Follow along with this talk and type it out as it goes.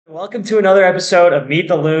Welcome to another episode of Meet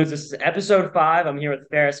the Loons. This is episode 5. I'm here with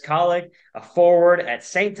Faris Colic, a forward at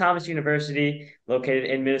St. Thomas University, located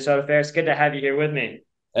in Minnesota. Faris, good to have you here with me.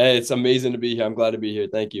 Hey, it's amazing to be here. I'm glad to be here.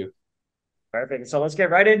 Thank you. Perfect. So let's get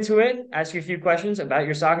right into it. Ask you a few questions about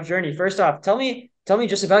your soccer journey. First off, tell me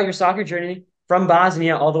just about your soccer journey from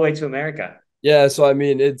Bosnia all the way to America. Yeah, so I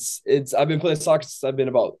mean, it's I've been playing soccer since I've been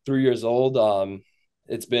about 3 years old.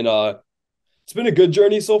 It's been it's been a good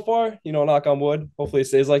journey so far. Knock on wood. Hopefully, it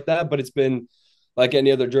stays like that. But it's been like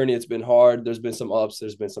any other journey. It's been hard. There's been some ups.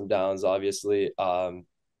 There's been some downs, obviously.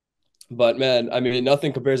 But man, I mean,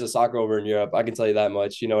 nothing compares to soccer over in Europe. I can tell you that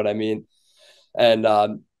much. You know what I mean? And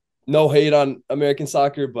no hate on American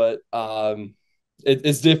soccer, but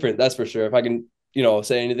it's different. That's for sure. If I can,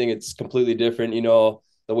 say anything, it's completely different.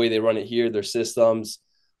 The way they run it here, their systems.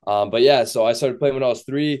 But yeah, so I started playing when I was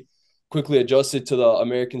 3. Quickly adjusted to the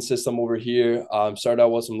American system over here. Started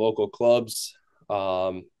out with some local clubs,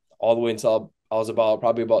 all the way until I was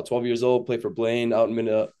probably about 12 years old. Played for Blaine out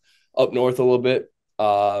in up north a little bit.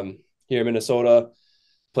 Here in Minnesota,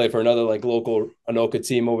 played for another like local Anoka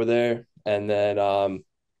team over there, and then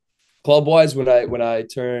club wise, when I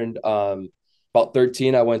turned about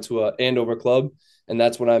 13, I went to a Andover club, and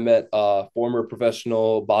that's when I met a former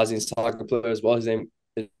professional Bosnian soccer player as well. His name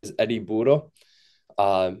is Eddie Buro.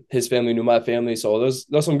 His family knew my family, so there's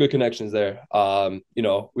some good connections there.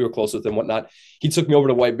 We were close with him, whatnot. He took me over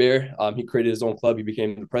to White Bear. He created his own club. He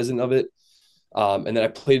became the president of it. And then I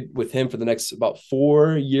played with him for the next about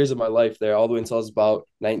 4 years of my life there, all the way until I was about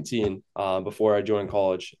 19, before I joined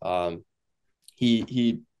college.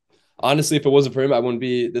 He honestly, if it wasn't for him, I wouldn't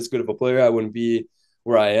be this good of a player. I wouldn't be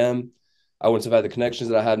where I am. I wouldn't have had the connections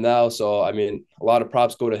that I have now. So, I mean, a lot of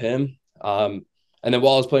props go to him. And then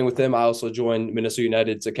while I was playing with him, I also joined Minnesota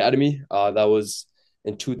United's academy. That was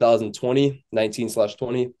in 2020,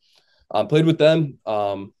 19/20. Played with them,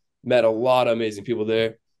 met a lot of amazing people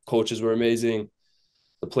there. Coaches were amazing.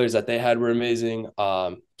 The players that they had were amazing.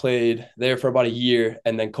 Played there for about a year,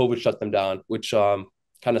 and then COVID shut them down, which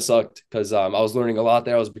kind of sucked because I was learning a lot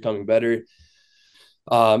there. I was becoming better.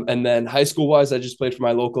 And then high school wise, I just played for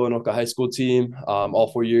my local Anoka high school team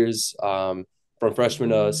all 4 years, from freshman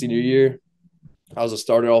to senior year. I was a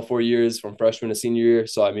starter all 4 years from freshman to senior year.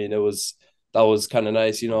 So, I mean, that was kind of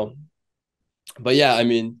nice. But yeah, I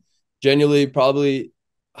mean, genuinely, probably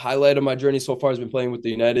highlight of my journey so far has been playing with the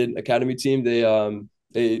United Academy team.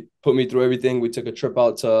 They put me through everything. We took a trip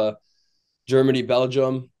out to Germany,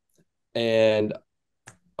 Belgium, and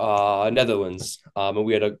Netherlands. And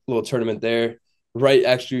we had a little tournament there right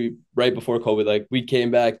before COVID. Like we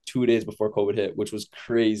came back 2 days before COVID hit, which was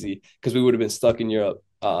crazy because we would have been stuck in Europe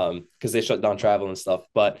because they shut down travel and stuff.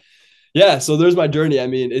 But yeah, so there's my journey. I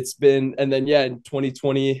mean, it's been, and then yeah, in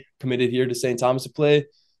 2020, committed here to St. Thomas to play.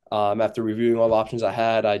 After reviewing all the options I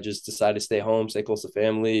had, I just decided to stay home, stay close to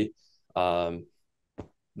family. Um,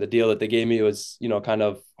 the deal that they gave me was, kind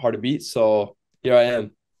of hard to beat. So here I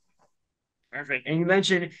am. Perfect. And you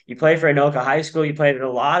mentioned you played for Anoka High School. You played in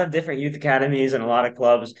a lot of different youth academies and a lot of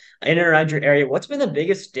clubs in and around your area. What's been the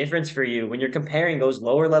biggest difference for you when you're comparing those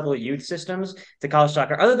lower level youth systems to college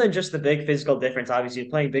soccer, other than just the big physical difference? Obviously, you're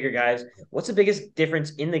playing bigger guys. What's the biggest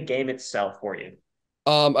difference in the game itself for you?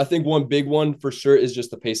 I think one big one for sure is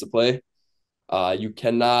just the pace of play. You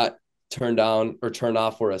cannot turn down or turn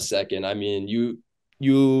off for a second. I mean,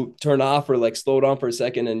 you turn off or like slow down for a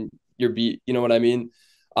second and you're beat. You know what I mean?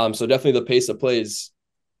 So definitely the pace of play is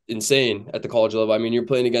insane at the college level. I mean, you're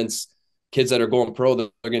playing against kids that are going pro, that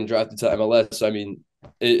are getting drafted to MLS. So I mean,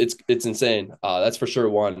 it's insane. That's for sure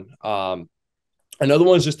one. Another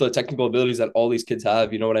one is just the technical abilities that all these kids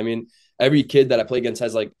have. You know what I mean? Every kid that I play against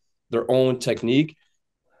has like their own technique,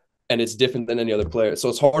 and it's different than any other player. So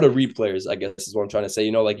it's hard to read players, I guess is what I'm trying to say.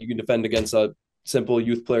 Like you can defend against a simple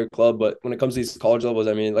youth player club, but when it comes to these college levels,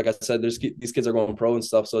 I mean, like I said, these kids are going pro and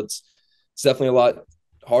stuff. So it's definitely a lot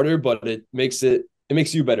harder, but it makes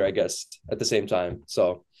you better, I guess, at the same time.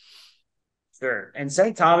 So Sure. And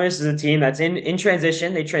St. Thomas is a team that's in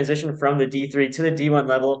transition. They transitioned from the D3 to the D1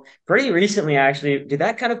 level pretty recently, actually. Did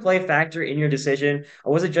that kind of play a factor in your decision,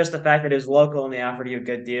 or was it just the fact that it was local and they offered you a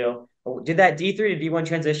good deal? Or did that D3 to D1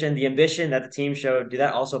 transition, the ambition that the team showed, did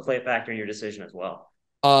that also play a factor in your decision as well?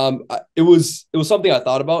 it was something I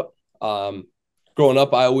thought about. Growing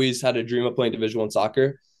up, I always had a dream of playing Division 1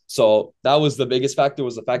 soccer. So that was the biggest factor,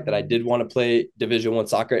 was the fact that I did want to play Division 1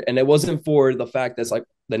 soccer. And it wasn't for the fact that's like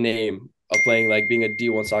the name of playing, like being a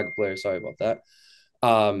D1 soccer player. Sorry about that.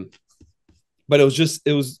 Um, but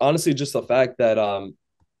it was honestly just the fact that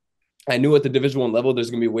I knew at the Division 1 level,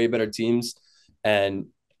 there's going to be way better teams, and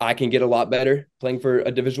I can get a lot better playing for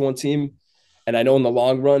a Division 1 team. And I know in the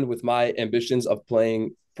long run, with my ambitions of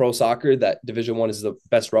playing pro soccer, that Division 1 is the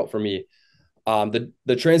best route for me.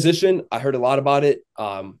 The transition, I heard a lot about it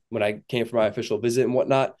when I came for my official visit and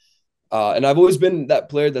whatnot. And I've always been that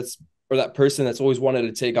player or that person that's always wanted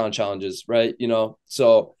to take on challenges, right?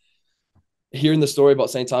 So hearing the story about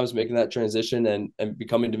St. Thomas making that transition and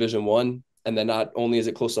becoming Division 1, and then not only is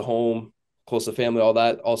it close to home, close to family, all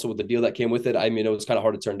that, also with the deal that came with it, I mean, it was kind of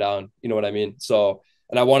hard to turn down. You know what I mean? So,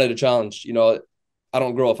 and I wanted a challenge. I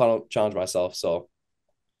don't grow if I don't challenge myself. So,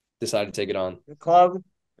 decided to take it on. The club,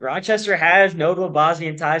 Rochester has notable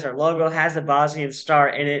Bosnian ties. Our logo has the Bosnian star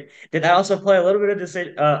in it. Did that also play a little bit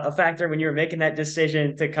of a factor when you were making that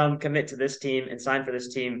decision to come commit to this team and sign for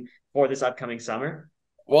this team for this upcoming summer?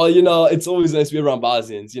 Well, it's always nice to be around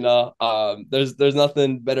Bosnians. There's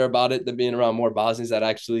nothing better about it than being around more Bosnians that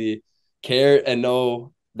actually care and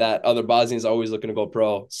know that other Bosnians are always looking to go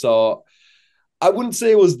pro. So I wouldn't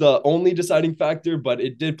say it was the only deciding factor, but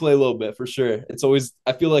it did play a little bit for sure. It's always,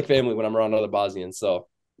 I feel like family when I'm around other Bosnians. So,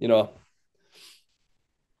 you know,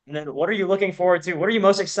 And then what are you looking forward to? What are you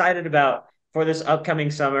most excited about for this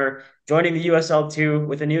upcoming summer? Joining the USL2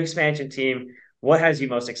 with a new expansion team. What has you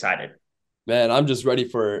most excited? man, I'm ready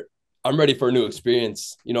for a new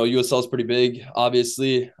experience. USL is pretty big,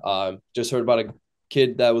 obviously. Just heard about a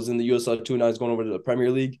kid that was in the USL 2, now he's going over to the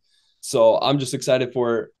Premier League. So I'm just excited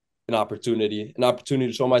for an opportunity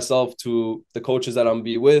to show myself to the coaches that I'm gonna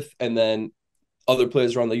be with, and then other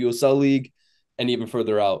players around the USL League and even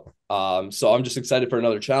further out. So I'm just excited for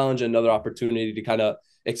another challenge and another opportunity to kind of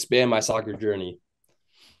expand my soccer journey.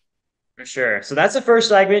 For sure. So that's the first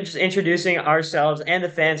segment, just introducing ourselves and the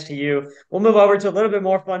fans to you. We'll move over to a little bit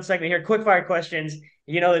more fun segment here. Quick fire questions.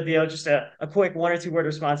 You know the deal. Just a quick 1 or 2 word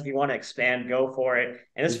response. If you want to expand, go for it.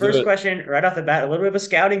 And this Let's do first it. question, right off the bat, a little bit of a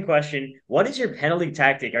scouting question. What is your penalty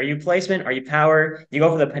tactic? Are you placement? Are you power? You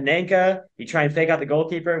go for the Panenka? You try and fake out the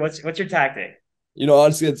goalkeeper? What's your tactic?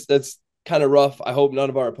 Honestly, that's kind of rough. I hope none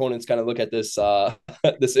of our opponents kind of look at this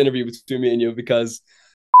this interview between me and you, because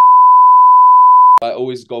I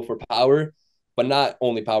always go for power, but not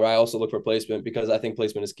only power. I also look for placement because I think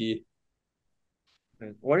placement is key.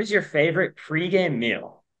 What is your favorite pregame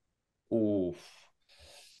meal? Ooh.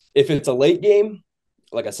 If it's a late game,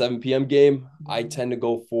 like a 7 p.m. game, I tend to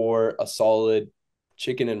go for a solid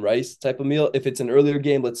chicken and rice type of meal. If it's an earlier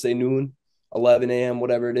game, let's say noon, 11 a.m.,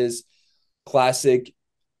 whatever it is, classic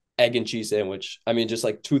egg and cheese sandwich. I mean, just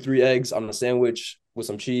like 2, 3 eggs on a sandwich with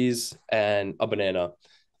some cheese and a banana.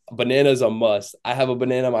 A banana is a must. I have a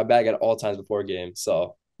banana in my bag at all times before a game,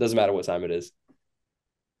 so doesn't matter what time it is.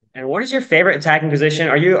 And what is your favorite attacking position?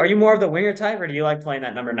 Are you more of the winger type, or do you like playing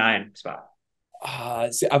that number 9 spot?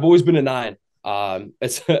 See, I've always been a nine.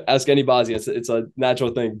 It's ask any Bosnian. It's a natural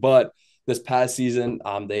thing. But this past season,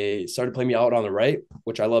 they started playing me out on the right,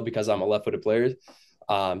 which I love because I'm a left-footed player.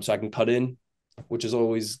 So I can cut in, which is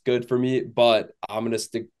always good for me. But I'm gonna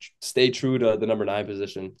stay true to the number 9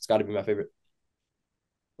 position. It's got to be my favorite.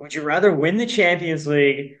 Would you rather win the Champions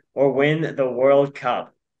League or win the World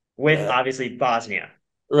Cup with Man, obviously Bosnia?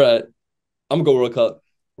 right. I'm gonna go World Cup.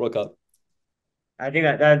 World Cup. I think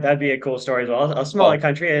that'd be a cool story as well. A smaller Oh,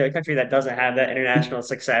 country, a country that doesn't have that international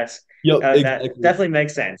success. yep, That exactly. definitely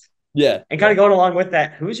makes sense. Yeah, And kind yeah. of going along with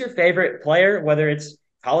that, who's your favorite player, whether it's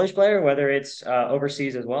college player, whether it's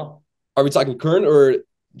overseas as well? Are we talking current or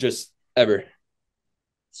just ever?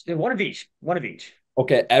 One of each. One of each.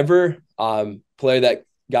 Okay, ever. Player that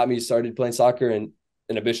got me started playing soccer and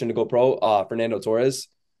in ambition to go pro. Fernando Torres.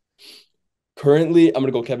 Currently, I'm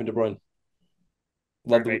gonna go Kevin De Bruyne.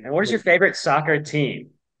 Love Perfect. And what is your the favorite soccer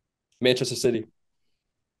team? Manchester City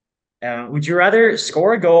Would you rather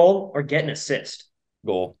score a goal or get an assist?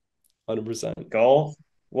 goal, 100%. Goal.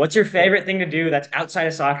 What's your Yeah. favorite thing to do that's outside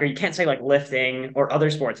of soccer? You can't say like lifting or other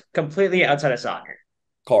sports, completely outside of soccer.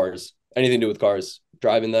 Cars, anything to do with cars,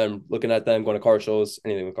 driving them, looking at them, going to car shows,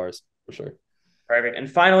 anything with cars for sure. Perfect.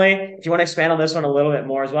 And finally, if you want to expand on this one a little bit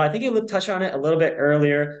more as well, I think you touched on it a little bit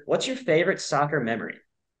earlier. What's your favorite soccer memory?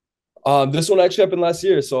 This one actually happened last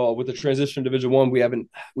year. So with the transition to Division 1, we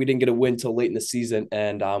didn't get a win till late in the season,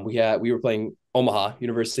 and we were playing Omaha,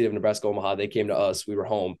 University of Nebraska Omaha. They came to us. We were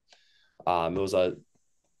home. It was a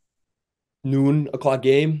noon o'clock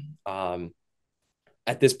game.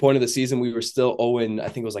 At this point of the season, we were still 0, I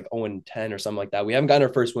think it was like 0-10 or something like that. We haven't gotten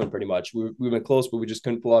our first win pretty much. We've been close, but we just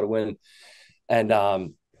couldn't pull out a win. And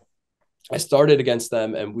I started against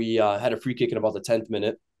them, and we had a free kick in about the 10th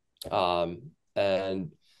minute.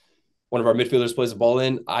 And one of our midfielders plays the ball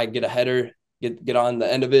in. I get a header, get on the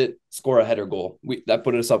end of it, score a header goal. That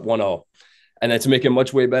put us up 1-0. And then to make it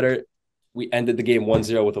much way better, we ended the game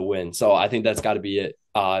 1-0 with a win. So I think that's got to be it.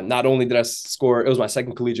 Not only did I score, it was my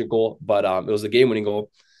second collegiate goal, but it was a game-winning goal.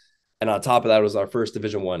 and on top of that, it was our first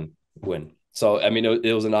Division 1 win. So I mean,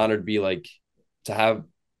 it was an honor to be like to have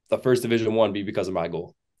the first Division 1 be because of my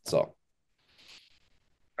goal. So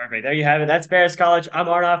Perfect. There you have it. That's Faris Colic. I'm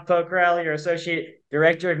Arnav Pokhrel, your Associate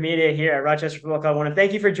Director of Media here at Rochester Football Club. I want to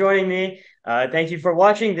thank you for joining me. Thank you for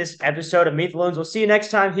watching this episode of Meet the Loons. We'll see you next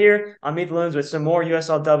time here on Meet the Loons with some more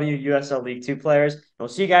USLW, USL League 2 players. We'll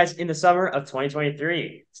see you guys in the summer of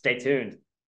 2023. Stay tuned.